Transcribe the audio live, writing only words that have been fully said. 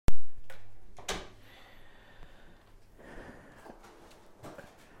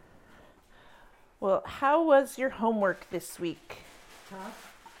Well, how was your homework this week?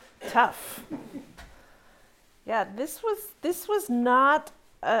 Tough. Yeah, this was not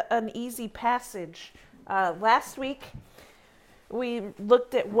an easy passage. Last week we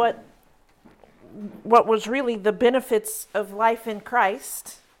looked at what was really the benefits of life in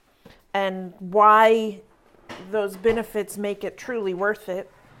Christ and why those benefits make it truly worth it.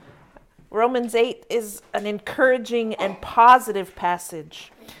 Romans 8 is an encouraging and positive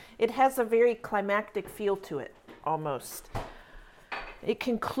passage. It has a very climactic feel to it, almost. It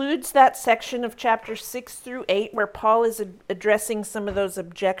concludes that section of chapters 6 through 8 where Paul is addressing some of those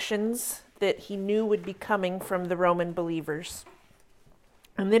objections that he knew would be coming from the Roman believers.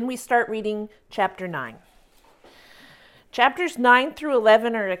 And then we start reading chapter 9. Chapters 9 through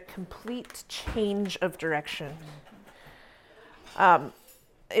 11 are a complete change of direction.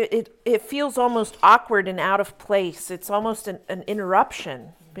 It feels almost awkward and out of place. It's almost an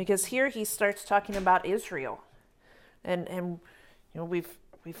interruption, because here he starts talking about Israel. And you know,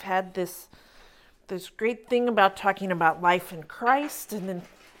 we've had this great thing about talking about life in Christ, and then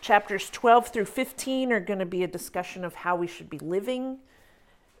chapters 12 through 15 are going to be a discussion of how we should be living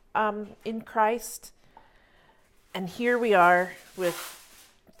in Christ. And here we are with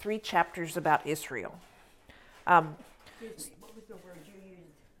 3 chapters about Israel. Excuse me, what was the word you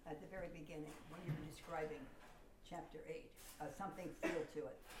used at the very beginning when you were describing chapter 8? Something feel to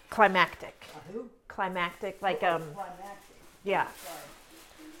it. Climactic. Who? Climactic, like Climactic. yeah.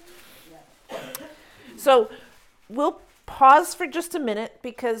 Sorry. Yeah. So we'll pause for just a minute,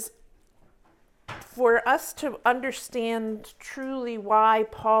 because for us to understand truly why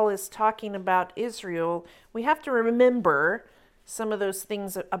Paul is talking about Israel, we have to remember some of those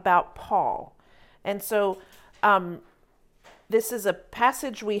things about Paul. And so this is a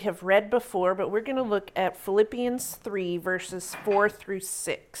passage we have read before, but we're going to look at Philippians 3, verses 4 through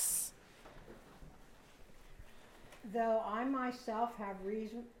 6. Though I myself have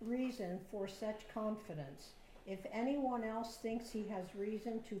reason for such confidence, if anyone else thinks he has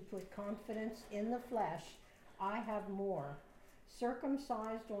reason to put confidence in the flesh, I have more.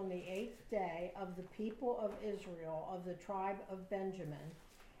 Circumcised on the 8th day, of the people of Israel, of the tribe of Benjamin,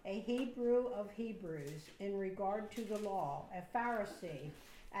 a Hebrew of Hebrews, in regard to the law, a Pharisee,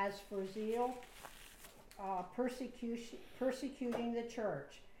 as for zeal, persecuting the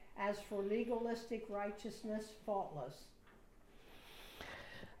church, as for legalistic righteousness, faultless.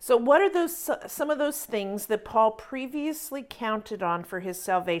 So what are some of those things that Paul previously counted on for his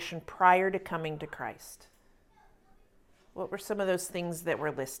salvation prior to coming to Christ? What were some of those things that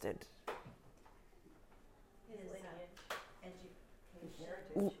were listed?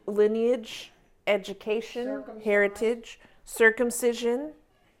 Lineage, education, heritage, circumcision.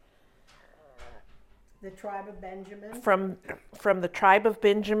 The tribe of Benjamin. From the tribe of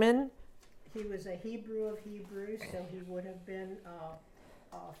Benjamin. He was a Hebrew of Hebrews, so he would have been a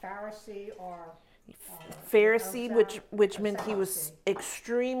Pharisee or Pharisee, which meant he was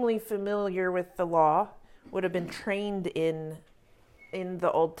extremely familiar with the law, would have been trained in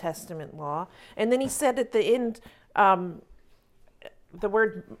the Old Testament law. And then he said at the end, the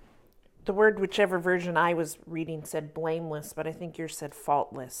word, whichever version I was reading said blameless, but I think yours said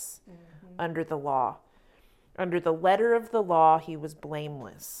faultless. Under the law. Under the letter of the law, he was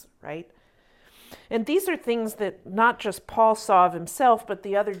blameless, right? And these are things that not just Paul saw of himself, but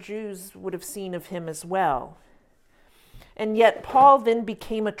the other Jews would have seen of him as well. And yet Paul then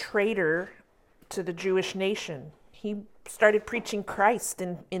became a traitor to the Jewish nation. He started preaching Christ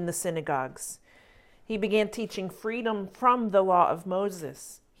in the synagogues. He began teaching freedom from the law of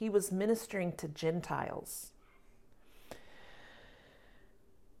Moses. He was ministering to Gentiles.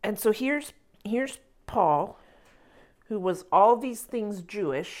 And so here's Paul, who was all these things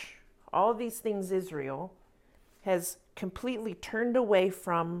Jewish, all these things Israel, has completely turned away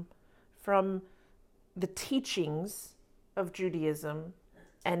from the teachings of Judaism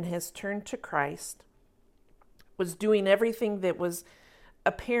and has turned to Christ, was doing everything that was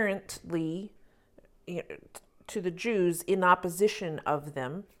apparently to the Jews in opposition of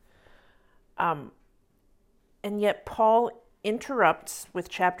them. And yet Paul interrupts with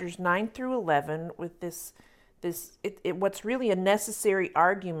chapters 9 through 11 with this what's really a necessary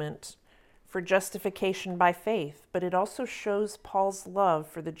argument for justification by faith, but it also shows Paul's love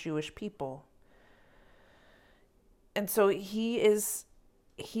for the Jewish people. And so he is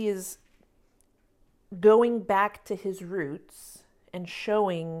going back to his roots and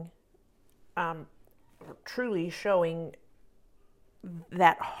truly showing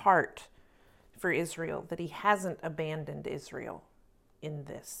that heart for Israel, that he hasn't abandoned Israel in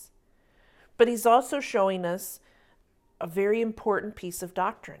this. But he's also showing us a very important piece of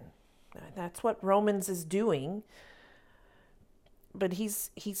doctrine. That's what Romans is doing. But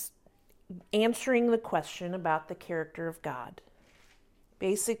he's answering the question about the character of God.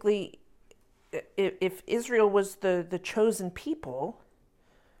 Basically, if Israel was the chosen people,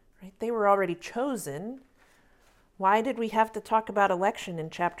 right? They were already chosen. Why did we have to talk about election in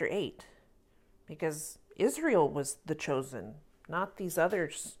chapter 8? Because Israel was the chosen, not these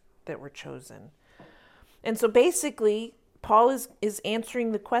others that were chosen. And so basically, Paul is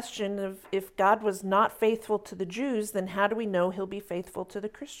answering the question of, if God was not faithful to the Jews, then how do we know he'll be faithful to the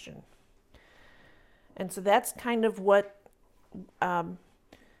Christian? And so that's kind of what,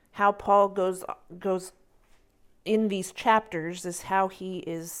 how Paul goes in these chapters, is how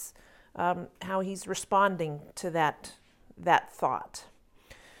he's responding to that thought.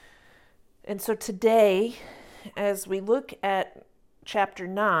 And so today, as we look at chapter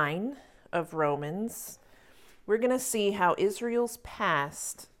 9 of Romans, we're going to see how Israel's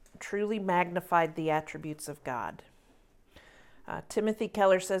past truly magnified the attributes of God. Timothy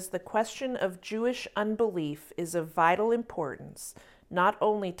Keller says, the question of Jewish unbelief is of vital importance, not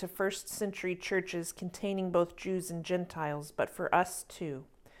only to first century churches containing both Jews and Gentiles, but for us too.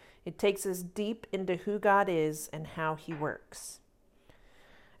 It takes us deep into who God is and how he works.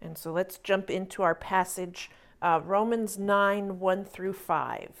 And so let's jump into our passage, Romans 9, 1 through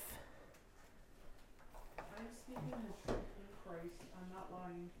 5. I am speaking the truth in Christ. I'm not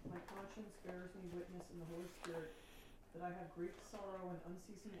lying. My conscience bears me witness in the Holy Spirit that I have great sorrow and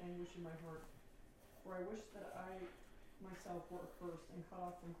unceasing anguish in my heart. For I wish that I myself were accursed and cut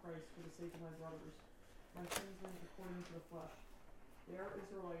off from Christ for the sake of my brothers, my kinsmen according to the flesh. They are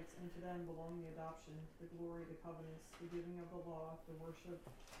Israelites, and to them belong the adoption, the glory, the covenants, the giving of the law, the worship,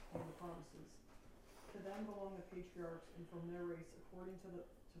 and the promises. To them belong the patriarchs, and from their race, according to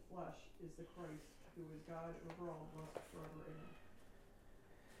flesh, is the Christ, who is God over all, blessed forever. Amen.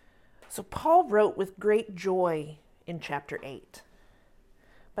 So Paul wrote with great joy in chapter 8.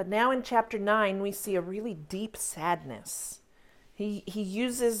 But now in chapter 9, we see a really deep sadness. He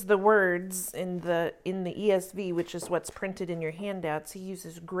uses the words in the ESV, which is what's printed in your handouts. He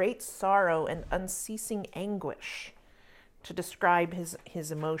uses great sorrow and unceasing anguish to describe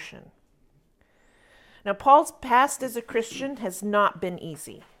his emotion. Now, Paul's past as a Christian has not been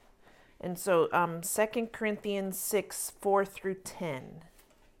easy. And so 2 Corinthians 6, 4 through 10.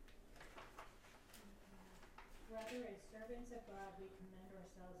 Rather, as servants of God, we commend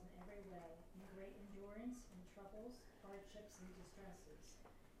ourselves in every way, in great endurance, in troubles, hardships, and distresses,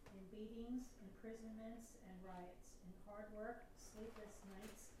 in beatings, imprisonments, and riots, in hard work, sleepless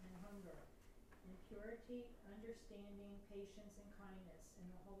nights, and hunger, in purity, understanding, patience, and kindness, in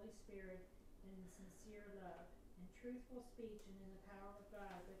the Holy Spirit, and in sincere love, in truthful speech, and in the power of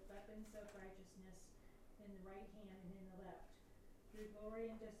God, with weapons of righteousness in the right hand and in the left, through glory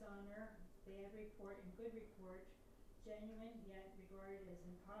and dishonor, bad report and good report, genuine yet regarded as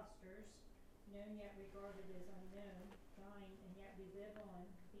impostors, known yet regarded as unknown, dying and yet we live on,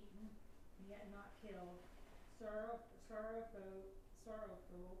 beaten and yet not killed, sorrowful,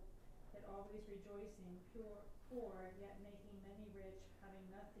 yet always rejoicing, poor yet making many rich, having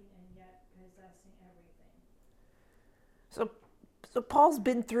nothing and yet possessing everything. So Paul's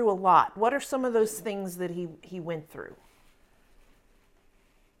been through a lot. What are some of those things that he went through?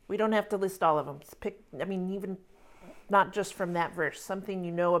 We don't have to list all of them. Even not just from that verse, something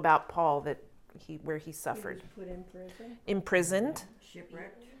you know about Paul where he suffered. He was put in prison. Imprisoned.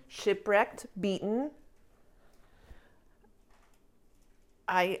 Shipwrecked, beaten.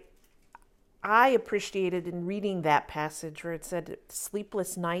 I appreciated in reading that passage where it said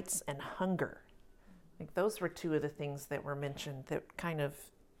sleepless nights and hunger. Like those were two of the things that were mentioned that kind of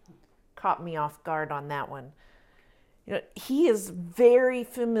caught me off guard on that one. You know, he is very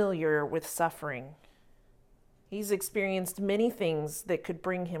familiar with suffering. He's experienced many things that could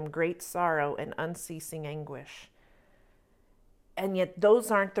bring him great sorrow and unceasing anguish. And yet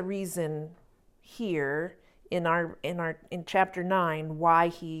those aren't the reason here in chapter 9 why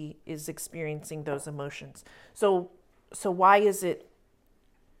he is experiencing those emotions. So why is it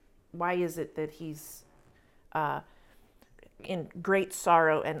that he's in great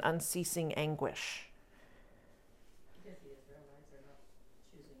sorrow and unceasing anguish? Because the Israelites are not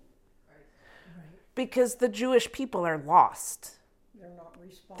choosing Christ. Right. Because the Jewish people are lost. They're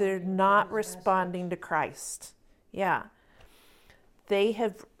not responding. Responding to Christ. Yeah. They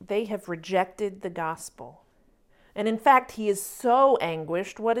have rejected the gospel. And in fact, he is so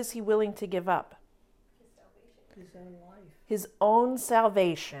anguished, what is he willing to give up? His own life. His own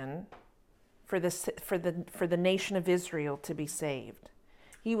salvation for the nation of Israel to be saved.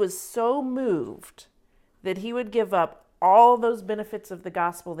 He was so moved that he would give up all those benefits of the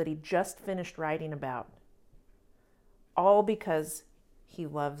gospel that he just finished writing about, all because he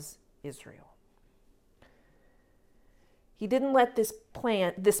loves Israel. He didn't let this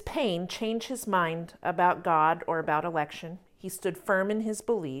pain change his mind about God or about election. He stood firm in his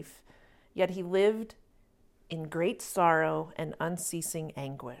belief, yet he lived in great sorrow and unceasing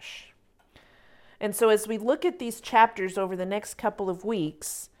anguish. And so as we look at these chapters over the next couple of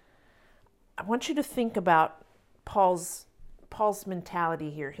weeks, I want you to think about Paul's mentality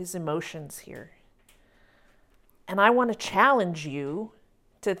here, his emotions here. And I want to challenge you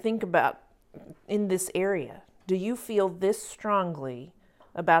to think about in this area. Do you feel this strongly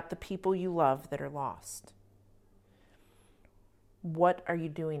about the people you love that are lost? What are you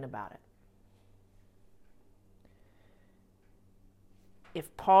doing about it?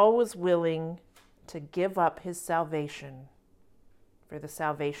 If Paul was willing to give up his salvation for the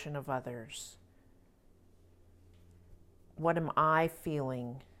salvation of others, what am I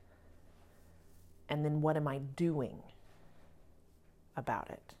feeling? And then what am I doing about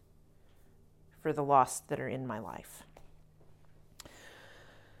it for the lost that are in my life?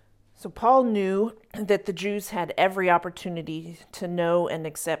 So Paul knew that the Jews had every opportunity to know and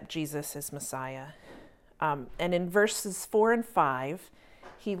accept Jesus as Messiah. And in verses 4 and 5,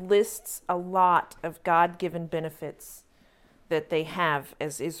 he lists a lot of God-given benefits that they have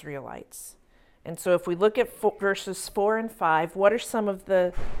as Israelites. And so if we look at verses 4 and 5, what are some of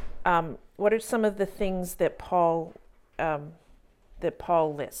the things that Paul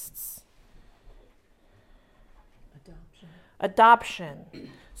lists? Adoption.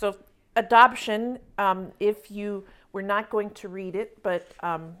 So adoption, we're not going to read it, but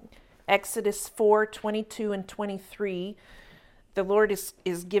Exodus 4:22 and 23, the Lord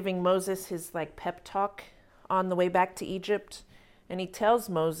is giving Moses his pep talk on the way back to Egypt. And he tells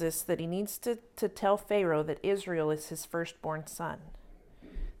Moses that he needs to tell Pharaoh that Israel is his firstborn son.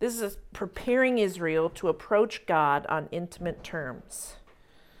 This is preparing Israel to approach God on intimate terms.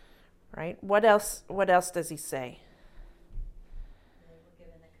 Right? What else does he say? They were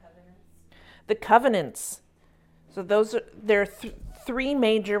given the covenants. The covenants. So there are three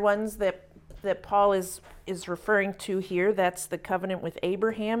major ones that Paul is referring to here. That's the covenant with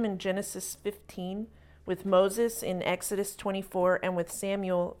Abraham in Genesis 15, with Moses in Exodus 24, and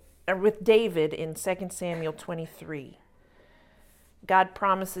with David in 2 Samuel 23. God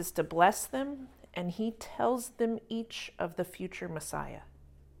promises to bless them, and he tells them each of the future Messiah.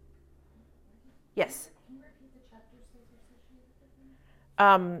 Yes? Can you repeat the chapters those are associated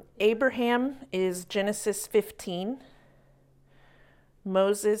with them? Abraham is Genesis 15.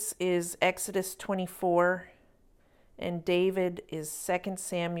 Moses is Exodus 24. And David is 2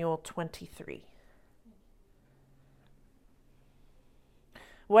 Samuel 23.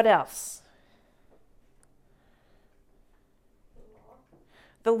 What else?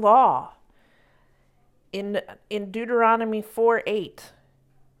 The law. In Deuteronomy 4:8,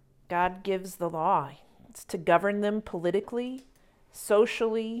 God gives the law. It's to govern them politically,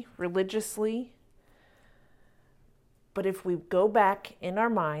 socially, religiously. But if we go back in our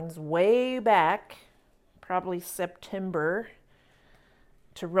minds, way back, probably September,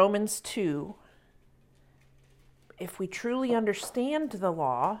 to Romans 2, if we truly understand the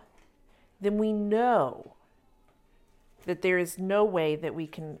law, then we know that there is no way that we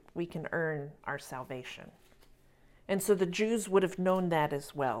can earn our salvation. And so the Jews would have known that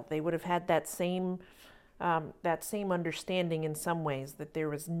as well. They would have had that same understanding in some ways, that there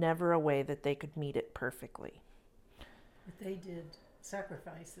was never a way that they could meet it perfectly. But they did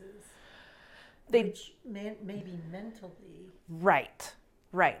sacrifices, Which maybe mentally. Right.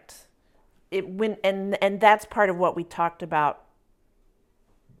 And that's part of what we talked about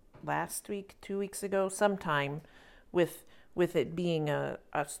last week, 2 weeks ago, sometime, with it being a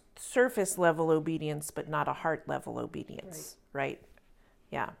surface level obedience, but not a heart level obedience, right?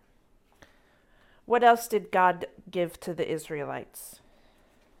 Yeah. What else did God give to the Israelites?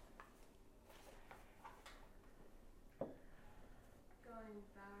 Going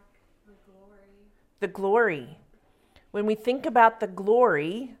back, the glory. The glory. When we think about the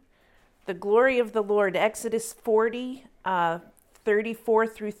glory of the Lord, Exodus 40, 34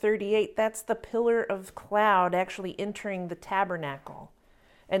 through 38, that's the pillar of cloud actually entering the tabernacle.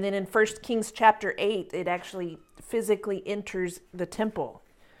 And then in 1 Kings chapter 8, it actually physically enters the temple.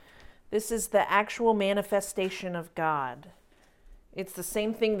 This is the actual manifestation of God. It's the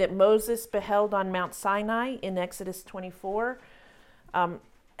same thing that Moses beheld on Mount Sinai in Exodus 24. And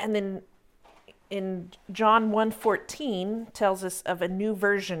then in John 1:14 tells us of a new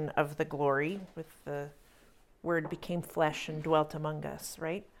version of the glory, with the Word became flesh and dwelt among us,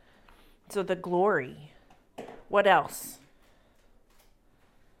 right? So the glory. What else?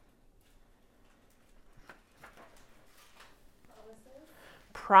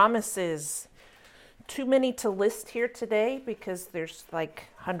 Promises. Too many to list here today because there's like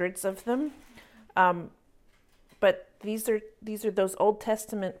hundreds of them. But these are those Old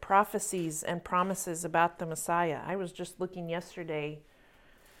Testament prophecies and promises about the Messiah. I was just looking yesterday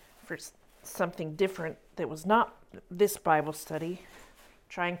for something different that was not this Bible study,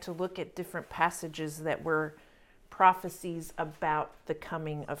 trying to look at different passages that were prophecies about the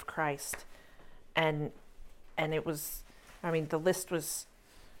coming of Christ. And it was, the list was,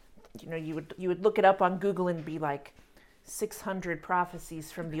 you would look it up on Google and be like 600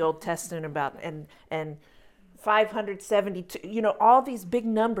 prophecies from the Old Testament about, and 572, all these big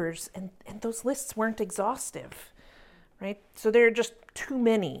numbers, and those lists weren't exhaustive, right? So there are just too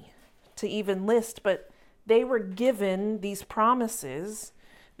many to even list, but they were given these promises.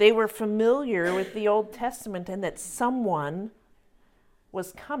 They were familiar with the Old Testament and that someone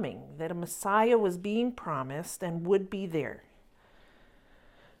was coming, that a Messiah was being promised and would be there.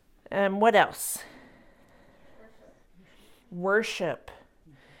 And what else? Worship.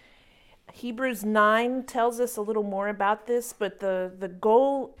 Hebrews 9 tells us a little more about this, but the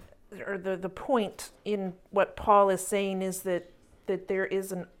goal or the point in what Paul is saying is that there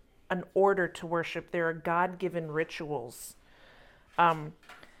is an order to worship. There are God-given rituals.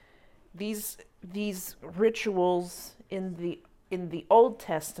 These rituals in the Old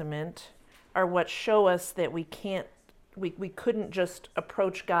Testament are what show us that we couldn't just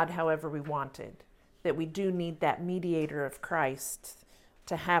approach God however we wanted, that we do need that mediator of Christ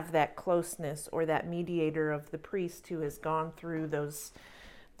to have that closeness, or that mediator of the priest who has gone through those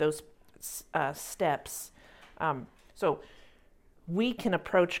steps. So we can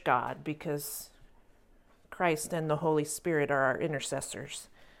approach God because Christ and the Holy Spirit are our intercessors.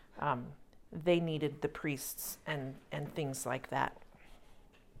 They needed the priests and things like that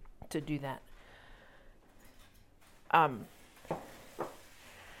to do that.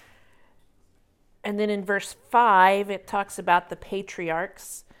 And then in verse 5, it talks about the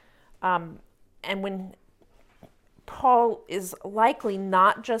patriarchs. And when Paul is likely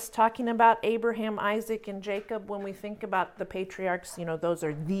not just talking about Abraham, Isaac, and Jacob, when we think about the patriarchs, those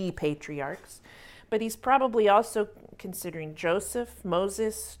are the patriarchs. But he's probably also considering Joseph,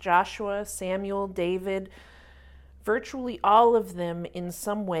 Moses, Joshua, Samuel, David. Virtually all of them in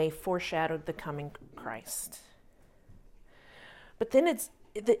some way foreshadowed the coming Christ. But then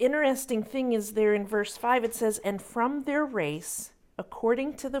the interesting thing is there in verse 5, it says, and from their race,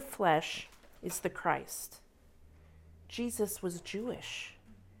 according to the flesh, is the Christ. Jesus was Jewish.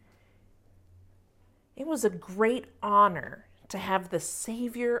 It was a great honor to have the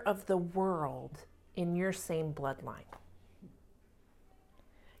Savior of the world in your same bloodline.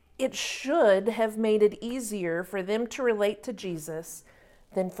 It should have made it easier for them to relate to Jesus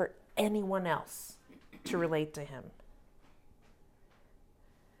than for anyone else to relate to him.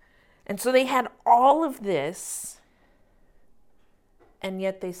 And so they had all of this, and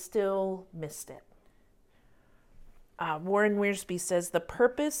yet they still missed it. Warren Wiersbe says, the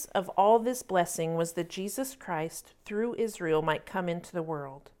purpose of all this blessing was that Jesus Christ, through Israel, might come into the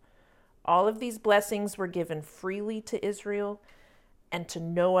world. All of these blessings were given freely to Israel and to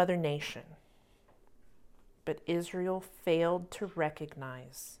no other nation. But Israel failed to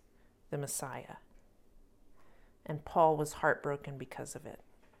recognize the Messiah. And Paul was heartbroken because of it.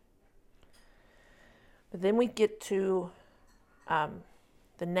 But then we get to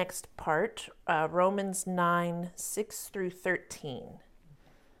the next part, Romans 9, 6 through 13.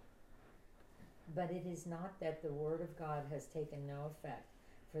 But it is not that the word of God has taken no effect,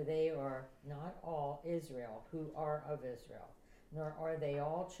 for they are not all Israel who are of Israel, nor are they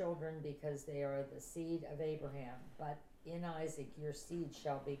all children because they are the seed of Abraham, but in Isaac your seed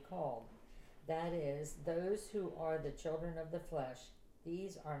shall be called. That is, those who are the children of the flesh,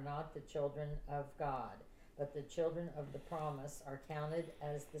 these are not the children of God, but the children of the promise are counted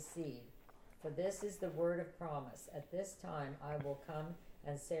as the seed. For this is the word of promise. At this time I will come,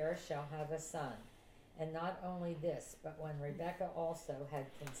 and Sarah shall have a son. And not only this, but when Rebekah also had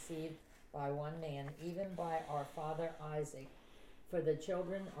conceived by one man, even by our father Isaac, for the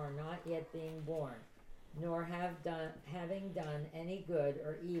children are not yet being born, nor having done any good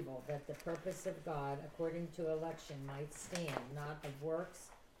or evil, that the purpose of God according to election might stand, not of works,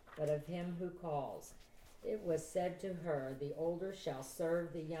 but of him who calls. It was said to her, the older shall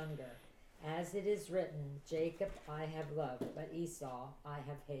serve the younger. As it is written, Jacob I have loved, but Esau I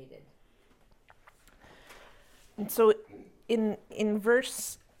have hated. And so in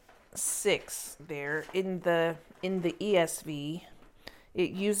verse 6 there, in the ESV,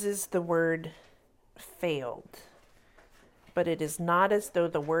 it uses the word failed. But it is not as though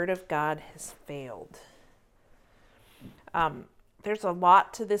the word of God has failed. There's a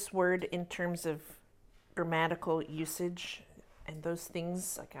lot to this word in terms of grammatical usage and those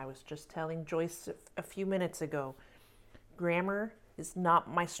things, like I was just telling Joyce a few minutes ago. Grammar is not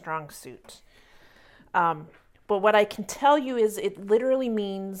my strong suit. But what I can tell you is it literally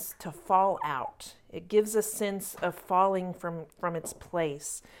means to fall out. It gives a sense of falling from its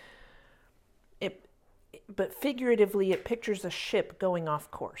place. But figuratively, it pictures a ship going off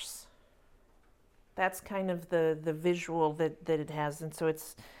course. That's kind of the visual that it has. And so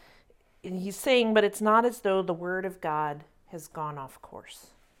he's saying, but it's not as though the word of God has gone off course.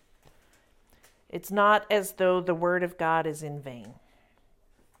 It's not as though the word of God is in vain.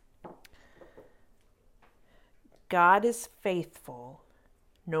 God is faithful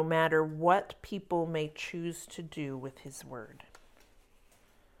no matter what people may choose to do with his word.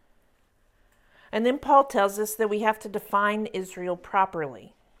 And then Paul tells us that we have to define Israel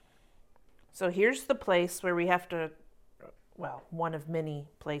properly. So here's the place where we have to, one of many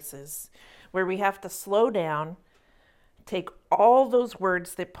places, where we have to slow down, take all those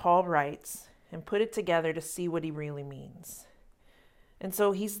words that Paul writes, and put it together to see what he really means. And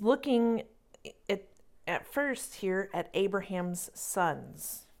so he's looking at first here at Abraham's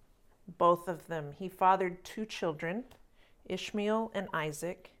sons, both of them. He fathered 2 children, Ishmael and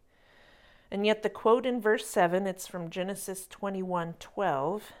Isaac. And yet the quote in verse 7, it's from Genesis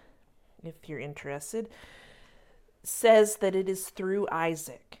 21:12, if you're interested, says that it is through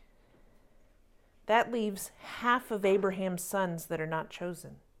Isaac. That leaves half of Abraham's sons that are not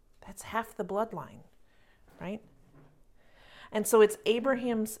chosen. That's half the bloodline, right? And so it's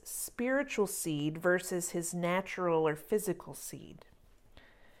Abraham's spiritual seed versus his natural or physical seed.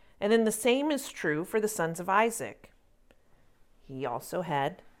 And then the same is true for the sons of Isaac. He also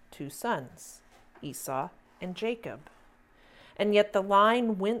had 2 sons, Esau and Jacob. And yet the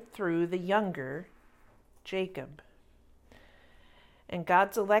line went through the younger, Jacob. And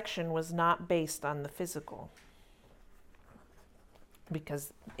God's election was not based on the physical,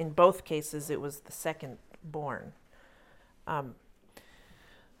 because in both cases it was the second born.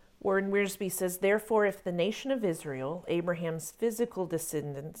 Warren Wiersbe says, therefore, if the nation of Israel, Abraham's physical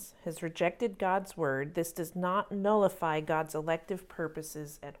descendants, has rejected God's word, this does not nullify God's elective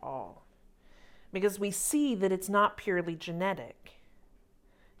purposes at all. Because we see that it's not purely genetic.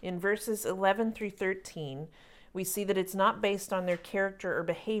 In verses 11 through 13, we see that it's not based on their character or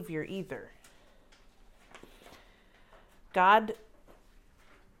behavior either. God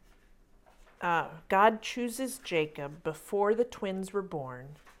chooses Jacob before the twins were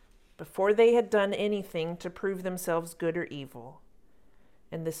born, before they had done anything to prove themselves good or evil.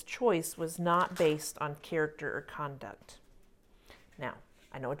 And this choice was not based on character or conduct. Now,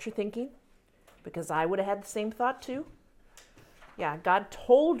 I know what you're thinking, because I would have had the same thought too. Yeah, God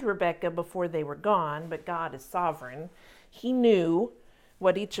told Rebekah before they were gone, but God is sovereign. He knew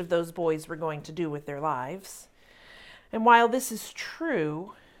what each of those boys were going to do with their lives. And while this is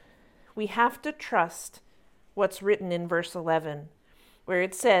true, we have to trust what's written in verse 11, where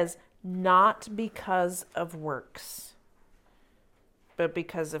it says, not because of works, but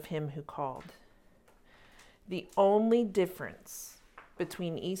because of him who called. The only difference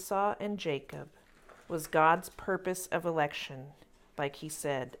between Esau and Jacob was God's purpose of election, like he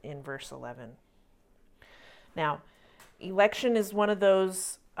said in verse 11. Now, election is one of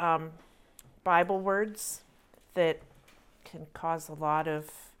those Bible words that can cause a lot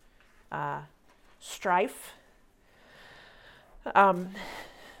of strife.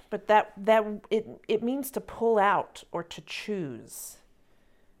 But it means to pull out or to choose.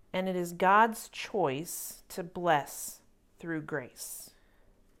 And it is God's choice to bless through grace.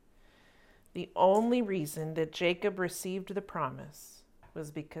 The only reason that Jacob received the promise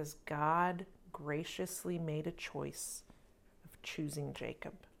was because God graciously made a choice of choosing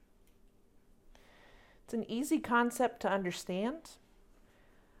Jacob. It's an easy concept to understand,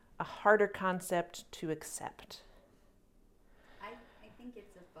 a harder concept to accept. I think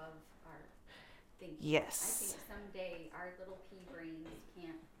it's above our thinking. Yes. I think someday our little pea brains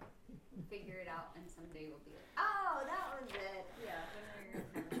can't figure it out, and someday we'll be like, oh, that was it. Yeah.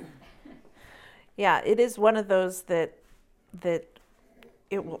 Yeah, it is one of those that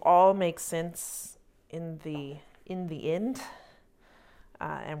it will all make sense in the end,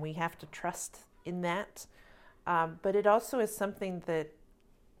 and we have to trust in that. But it also is something that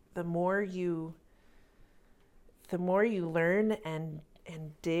the more you learn and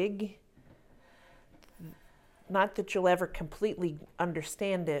dig, not that you'll ever completely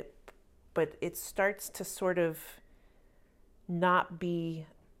understand it, but it starts to sort of not be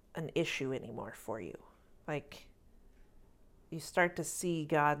an issue anymore for you. Like, you start to see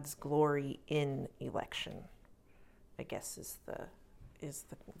God's glory in election, I guess is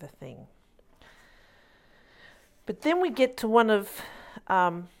the thing. But then we get to one of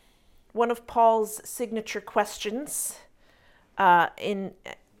Paul's signature questions, Romans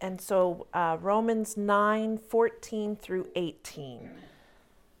 9:14 through 18.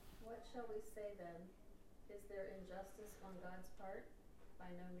 What shall we say then? Is there injustice on God's part? By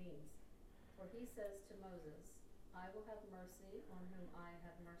no means. For he says to Moses, I will have mercy on whom I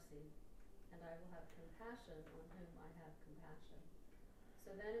have mercy, and I will have compassion on whom I have compassion.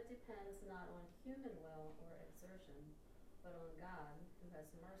 So then it depends not on human will or exertion, but on God who has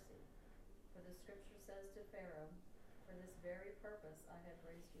mercy. For the scripture says to Pharaoh, for this very purpose I have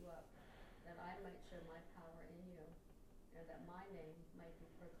raised you up, that I might show my power in you, and that my name might be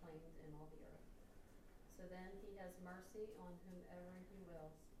proclaimed in all the earth. So then he has mercy on whomever he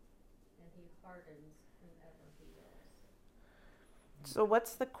wills, and he hardens whomever he wills. So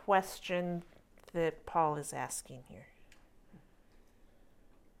what's the question that Paul is asking here?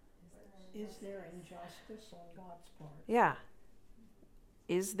 Is there injustice on God's part? Yeah.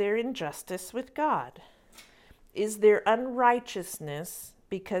 Is there injustice with God? Is there unrighteousness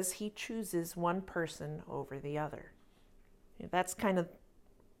because he chooses one person over the other? That's kind of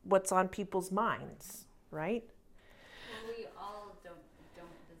what's on people's minds, right? Well, we all don't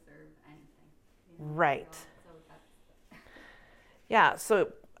deserve anything. Right. So that's Yeah,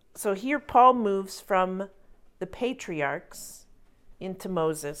 so here Paul moves from the patriarchs into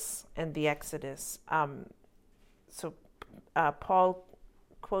Moses and the Exodus. Paul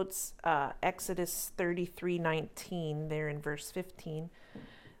quotes Exodus 33:19 there in verse 15.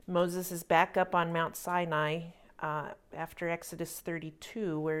 Moses is back up on Mount Sinai after Exodus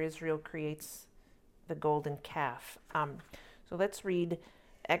 32, where Israel creates the golden calf. So let's read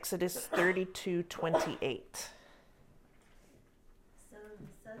Exodus 32:28. So the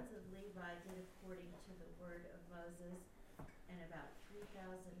sons of Levi did according to the word of Moses, and about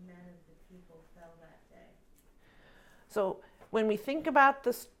 3,000 men of the people fell that day. So when we think about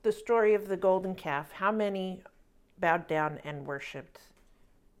the story of the golden calf, how many bowed down and worshipped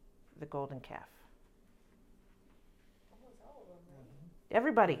the golden calf?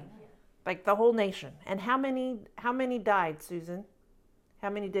 Everybody, like the whole nation. And how many died, Susan? How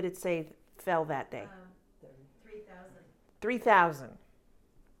many did it say fell that day? 3,000. 3,000.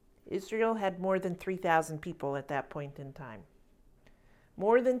 Israel had more than 3,000 people at that point in time.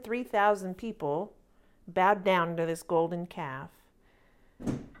 More than 3,000 people bowed down to this golden calf,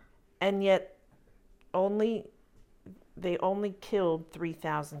 and yet they only killed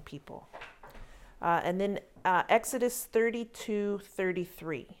 3,000 people. And then Exodus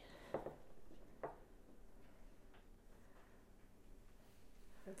 32:33.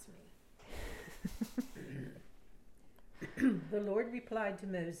 That's me. The Lord replied to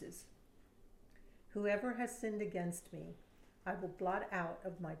Moses, whoever has sinned against me, I will blot out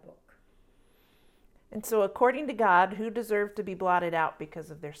of my book. And so according to God, who deserved to be blotted out because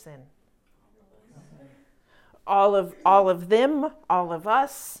of their sin? All of them, all of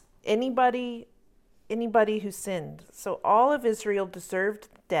us, anybody who sinned. So all of Israel deserved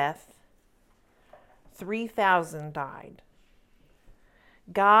death. 3,000 died.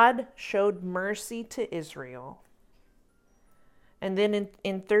 God showed mercy to Israel. And then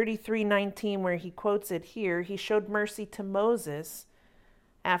in 33:19, where he quotes it here, he showed mercy to Moses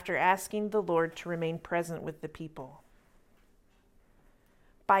after asking the Lord to remain present with the people.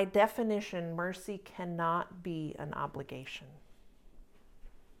 By definition, mercy cannot be an obligation.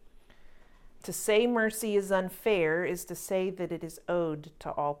 To say mercy is unfair is to say that it is owed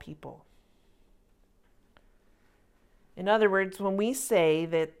to all people. In other words, when we say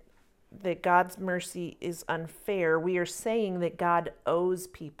that God's mercy is unfair, we are saying that God owes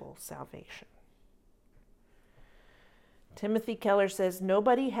people salvation. Timothy Keller says,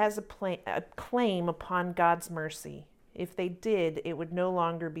 nobody has a claim upon God's mercy. If they did, it would no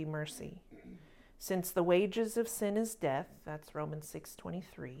longer be mercy. Since the wages of sin is death, that's Romans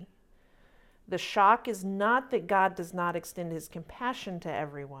 6:23, the shock is not that God does not extend his compassion to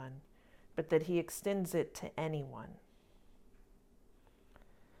everyone, but that he extends it to anyone.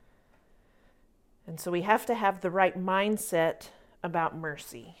 And so we have to have the right mindset about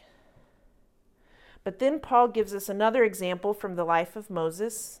mercy. But then Paul gives us another example from the life of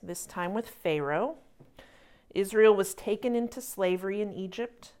Moses, this time with Pharaoh. Israel was taken into slavery in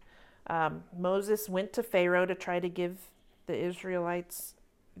Egypt. Moses went to Pharaoh to try to give the Israelites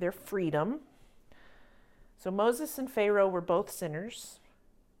their freedom. So Moses and Pharaoh were both sinners.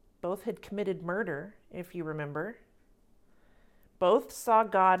 Both had committed murder, if you remember. Both saw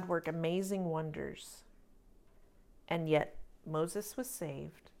God work amazing wonders. And yet Moses was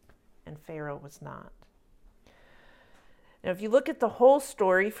saved and Pharaoh was not. Now, if you look at the whole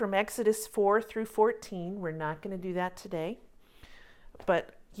story from Exodus 4 through 14, we're not going to do that today,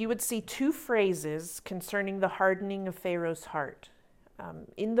 but you would see two phrases concerning the hardening of Pharaoh's heart.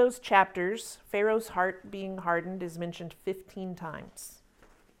 In those chapters, Pharaoh's heart being hardened is mentioned 15 times.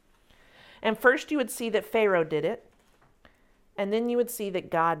 And first you would see that Pharaoh did it, and then you would see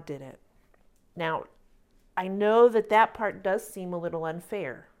that God did it. Now, I know that that part does seem a little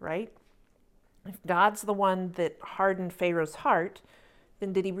unfair, right? If God's the one that hardened Pharaoh's heart,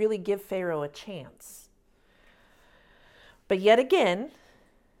 then did he really give Pharaoh a chance? But yet again,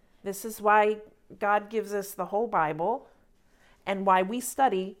 this is why God gives us the whole Bible and why we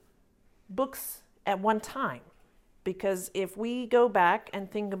study books at one time. Because if we go back and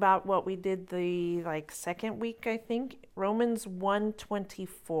think about what we did the second week, I think, Romans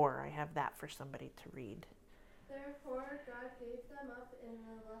 1:24, I have that for somebody to read. Therefore God gave them up in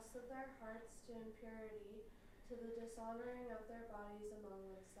the lust of their hearts to impurity, to the dishonoring of their bodies among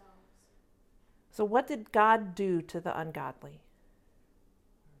themselves. So what did God do to the ungodly?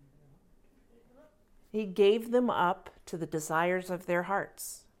 He gave them up to the desires of their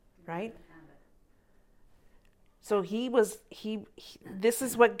hearts, right? So this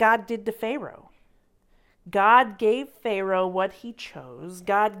is what God did to Pharaoh. God gave Pharaoh what he chose.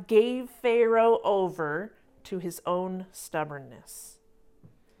 God gave Pharaoh over to his own stubbornness.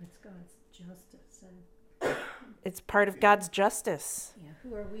 It's God's justice. And It's part of God's justice. yeah,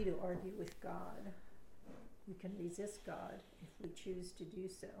 who are we to argue with God? We can resist God if we choose to do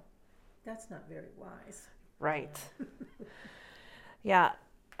so. That's not very wise. Right. Yeah.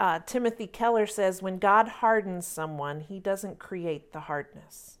 Timothy Keller says when God hardens someone, he doesn't create the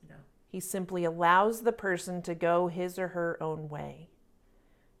hardness. No. He simply allows the person to go his or her own way.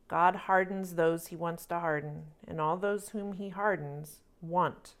 God hardens those he wants to harden, and all those whom he hardens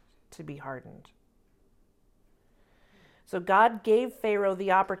want to be hardened. So God gave Pharaoh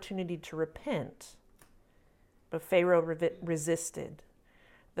the opportunity to repent, but Pharaoh resisted.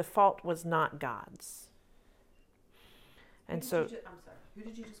 The fault was not God's. And so, I'm sorry, who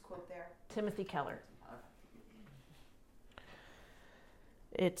did you just quote there? Timothy Keller.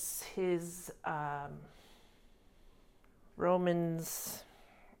 It's his Romans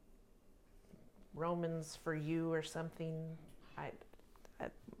for you or something.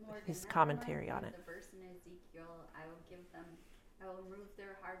 Morgan, His that commentary reminds on me it. of the verse in Ezekiel, I will remove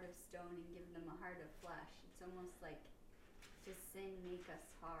their heart of stone and give them a heart of flesh. It's almost like, does sin make us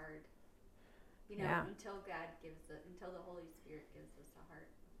hard? Yeah. Until the Holy Spirit gives us a heart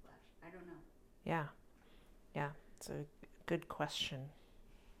of flesh. I don't know. Yeah, it's a good question.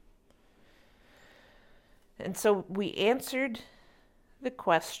 And so we answered the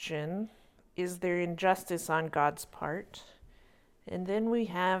question, is there injustice on God's part? And then we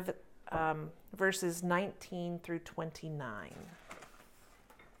have verses 19 through 29.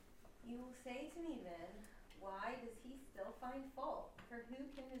 You will say to me then, why does he still find fault? For who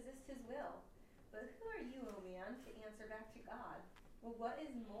can resist his will? But who are you, O man, to answer back to God? Well, what is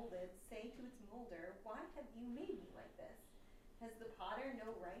molded? Say to its molder, why have you made me like this? Has the potter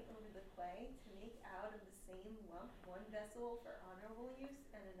no right over the clay to make out of the same lump one vessel for honorable use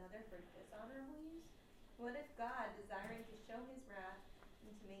and another for dishonorable use? What if God, desiring to show his wrath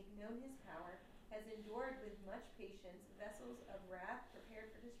and to make known his power, has endured with much patience vessels of wrath prepared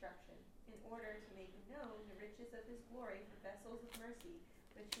for destruction, in order to make known the riches of his glory for vessels of mercy,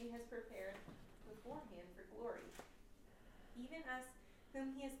 which he has prepared beforehand for glory? Even us whom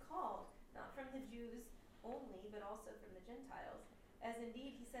he has called, not from the Jews only, but also from the Gentiles. As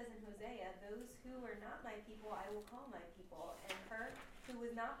indeed he says in Hosea, those who are not my people I will call my people, and her who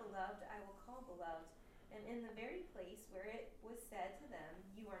was not beloved I will call beloved. And in the very place where it was said to them,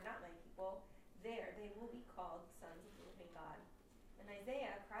 you are not my people, there they will be called sons of the living God. And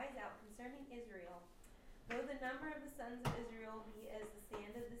Isaiah cries out concerning Israel, though the number of the sons of Israel be as the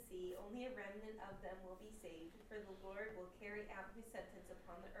sand of the sea, only a remnant of them will be saved, for the Lord will carry out his sentence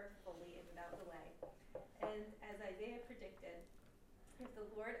upon the earth fully and without delay. And as Isaiah predicted, if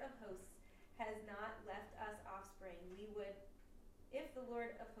the Lord of hosts has not left us offspring, if the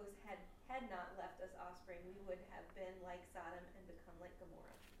Lord of hosts had not left us offspring, we would have been like Sodom and become like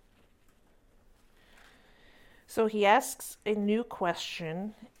Gomorrah. So he asks a new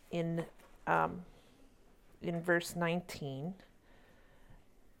question in verse 19.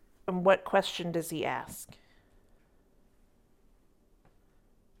 And what question does he ask?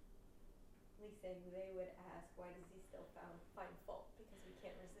 We said they would ask, why does he still find fault? Because we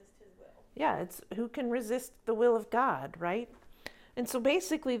can't resist his will. Yeah, it's who can resist the will of God, right? And so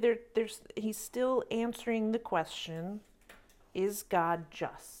basically he's still answering the question, is God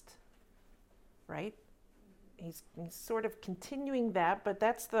just? Right? He's sort of continuing that, but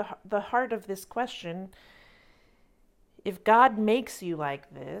that's the heart of this question. If God makes you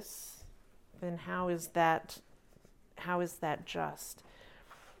like this, then how is that just?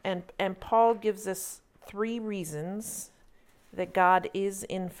 And Paul gives us 3 reasons that God is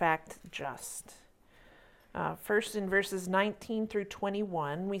in fact just. First, in verses 19 through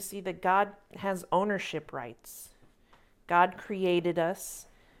 21, we see that God has ownership rights. God created us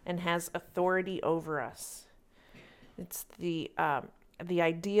and has authority over us. It's the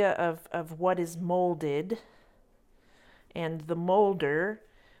idea of what is molded, and the molder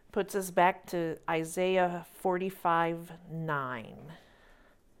puts us back to Isaiah 45:9. Did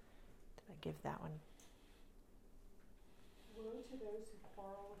I give that one? Woe to those who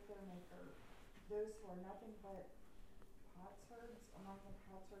quarrel with their maker, those who are nothing but potsherds among the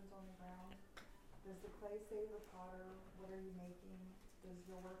potsherds on the ground. Does the clay say to the potter, what are you making? Does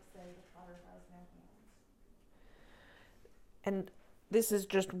your work say the potter has no hands? And this is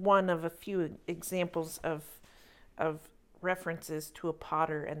just one of a few examples of references to a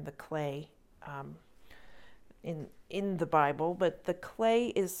potter and the clay in the Bible, but the clay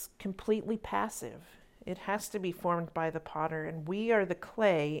is completely passive. It has to be formed by the potter, and we are the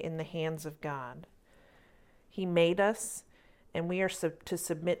clay in the hands of God. He made us, and we are to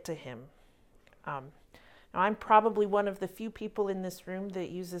submit to him. Now, I'm probably one of the few people in this room that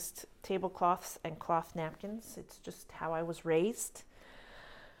uses tablecloths and cloth napkins. It's just how I was raised.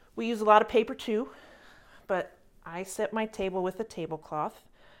 We use a lot of paper too, but I set my table with a tablecloth.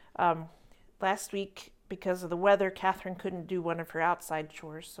 Last week, because of the weather, Catherine couldn't do one of her outside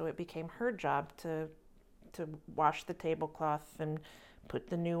chores, so it became her job to wash the tablecloth and put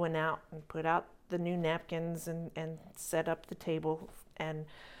the new one out and put out the new napkins and set up the table. And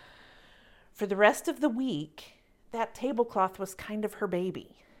for the rest of the week, that tablecloth was kind of her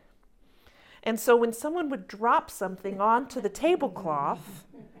baby. And so when someone would drop something onto the tablecloth,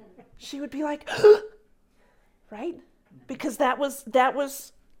 she would be like, right? Because that was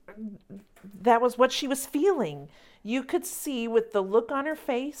what she was feeling. You could see with the look on her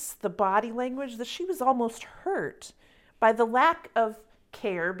face, the body language, that she was almost hurt by the lack of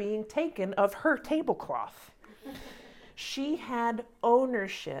care being taken of her tablecloth. She had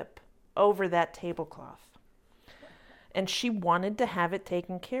ownership over that tablecloth, and she wanted to have it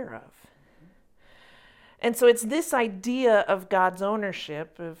taken care of. And so it's this idea of God's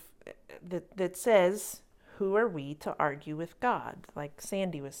ownership that says, who are we to argue with God, like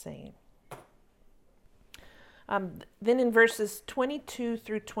Sandy was saying. Then in verses 22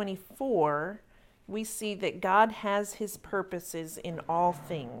 through 24, we see that God has his purposes in all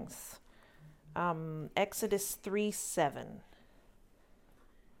things. Exodus 3:7.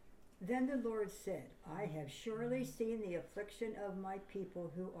 Then the Lord said, I have surely seen the affliction of my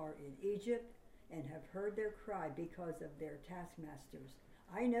people who are in Egypt, and have heard their cry because of their taskmasters.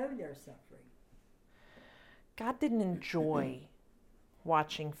 I know their suffering. God didn't enjoy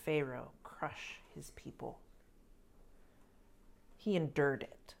watching Pharaoh crush his people. He endured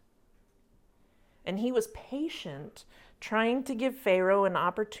it. And he was patient, trying to give Pharaoh an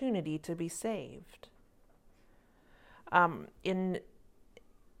opportunity to be saved. In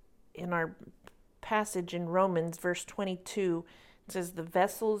our passage in Romans, verse 22, it says, the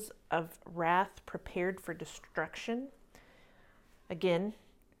vessels of wrath prepared for destruction. Again,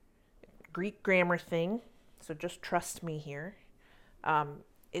 Greek grammar thing, so just trust me here.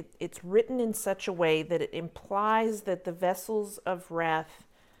 It's written in such a way that it implies that the vessels of wrath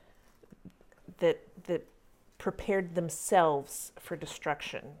that prepared themselves for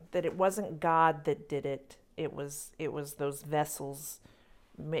destruction, that it wasn't God that did it. It was those vessels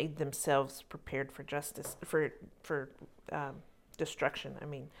made themselves prepared for justice, for destruction. I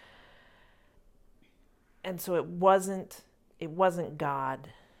mean, and so it wasn't God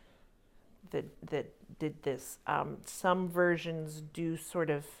that did this. Some versions do sort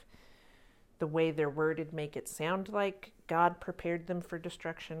of, the way they're worded, make it sound like God prepared them for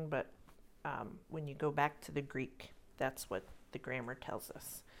destruction, but when you go back to the Greek, that's what the grammar tells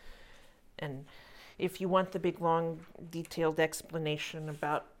us. And if you want the big, long, detailed explanation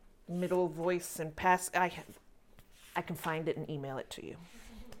about middle voice and past, I can find it and email it to you.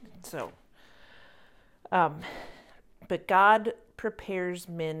 So, but God prepares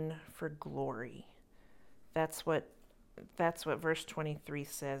men for glory. That's what verse 23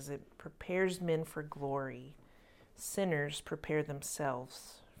 says. It prepares men for glory. Sinners prepare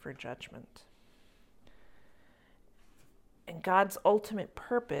themselves for judgment. And God's ultimate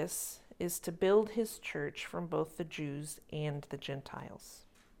purpose is to build his church from both the Jews and the Gentiles.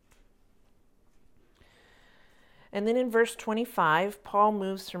 And then in verse 25, Paul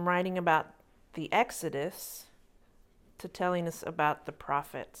moves from writing about the Exodus to telling us about the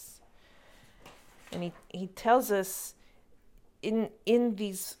prophets. And he tells us in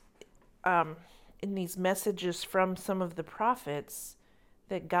these messages from some of the prophets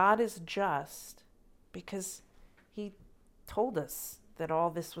that God is just because he told us that all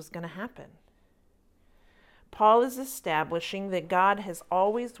this was going to happen. Paul is establishing that God has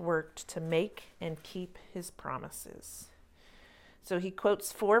always worked to make and keep his promises. So he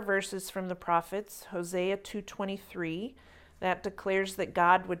quotes 4 verses from the prophets, Hosea 2:23, that declares that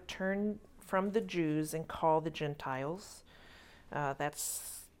God would turn from the Jews and call the Gentiles.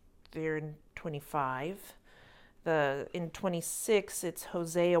 That's there in 25. In 26, it's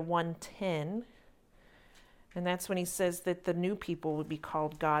Hosea 1:10. And that's when he says that the new people would be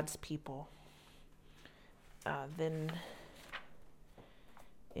called God's people. Then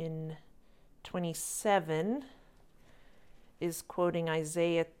in 27 is quoting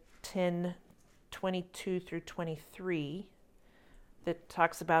Isaiah 10:22 through 23 that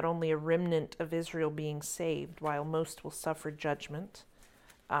talks about only a remnant of Israel being saved while most will suffer judgment.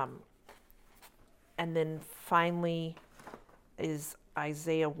 And then finally is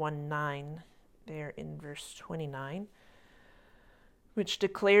Isaiah 1:9 there in verse 29, which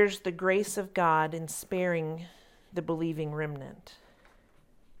declares the grace of God in sparing the believing remnant.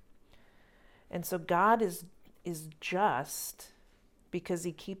 And so God is just because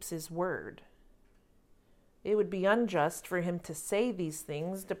he keeps his word. It would be unjust for him to say these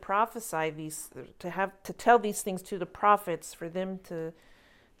things, to prophesy these, to tell these things to the prophets, for them to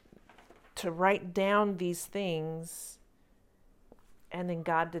write down these things, and then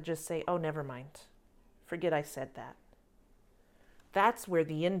God to just say, oh, never mind. Forget I said that. That's where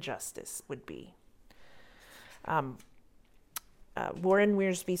the injustice would be. Warren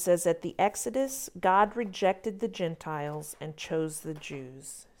Wiersbe says, at the Exodus, God rejected the Gentiles and chose the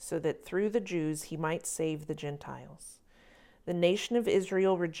Jews, so that through the Jews he might save the Gentiles. The nation of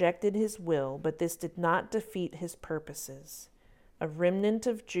Israel rejected his will, but this did not defeat his purposes. A remnant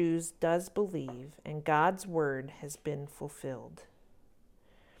of Jews does believe, and God's word has been fulfilled.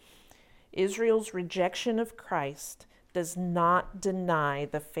 Israel's rejection of Christ does not deny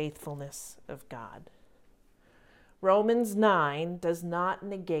the faithfulness of God. Romans 9 does not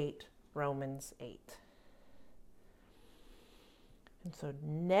negate Romans 8. And so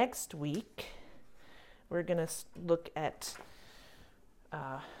next week, we're going to look at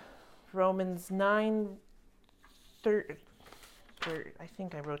Romans 9, I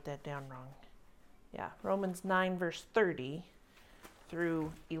think I wrote that down wrong. Yeah, Romans 9, verse 30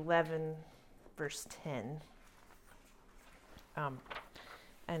 through 11, verse 10. I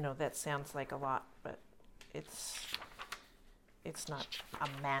know that sounds like a lot, but it's not a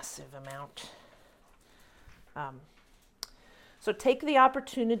massive amount. So take the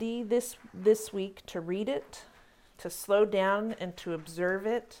opportunity this week to read it, to slow down and to observe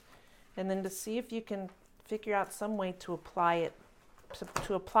it, and then to see if you can figure out some way to apply it,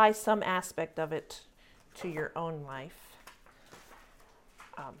 to apply some aspect of it to your own life.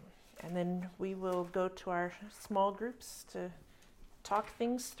 And then we will go to our small groups to talk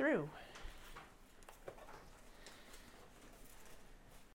things through.